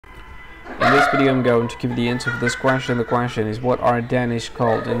In this video I'm going to give the answer of this question. The question is, what are Danish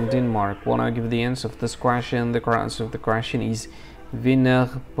called in Denmark? When I give the answer of this question, the correct answer of the question is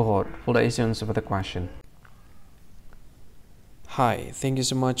wienerbrød. Well, that is the answer for the question. Hi, thank you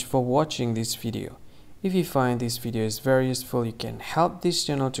so much for watching this video. If you find this video is very useful, you can help this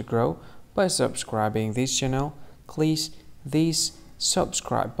channel to grow by subscribing this channel. Please this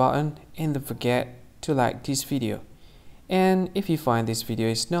subscribe button and don't forget to like this video. And if you find this video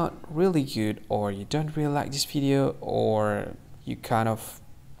is not really good, or you don't really like this video, or you kind of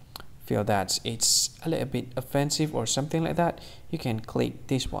feel that it's a little bit offensive or something like that, you can click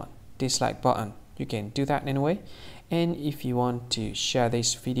this one, dislike button. You can do that anyway. And if you want to share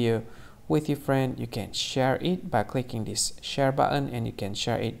this video with your friend, you can share it by clicking this share button, and you can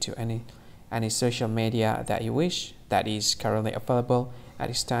share it to any social media that you wish that is currently available at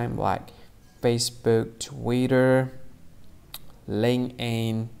this time, like Facebook, Twitter,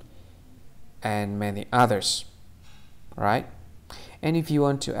 LinkedIn, and many others, right? And if you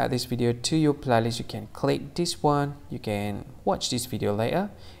want to add this video to your playlist, you can click this one. You can watch this video later,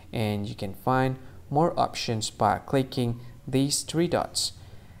 and you can find more options by clicking these three dots.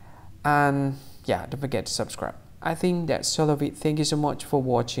 And yeah, don't forget to subscribe. I think that's all of it. Thank you so much for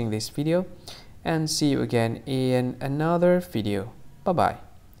watching this video, and see you again in another video. Bye bye.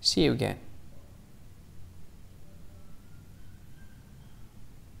 See you again.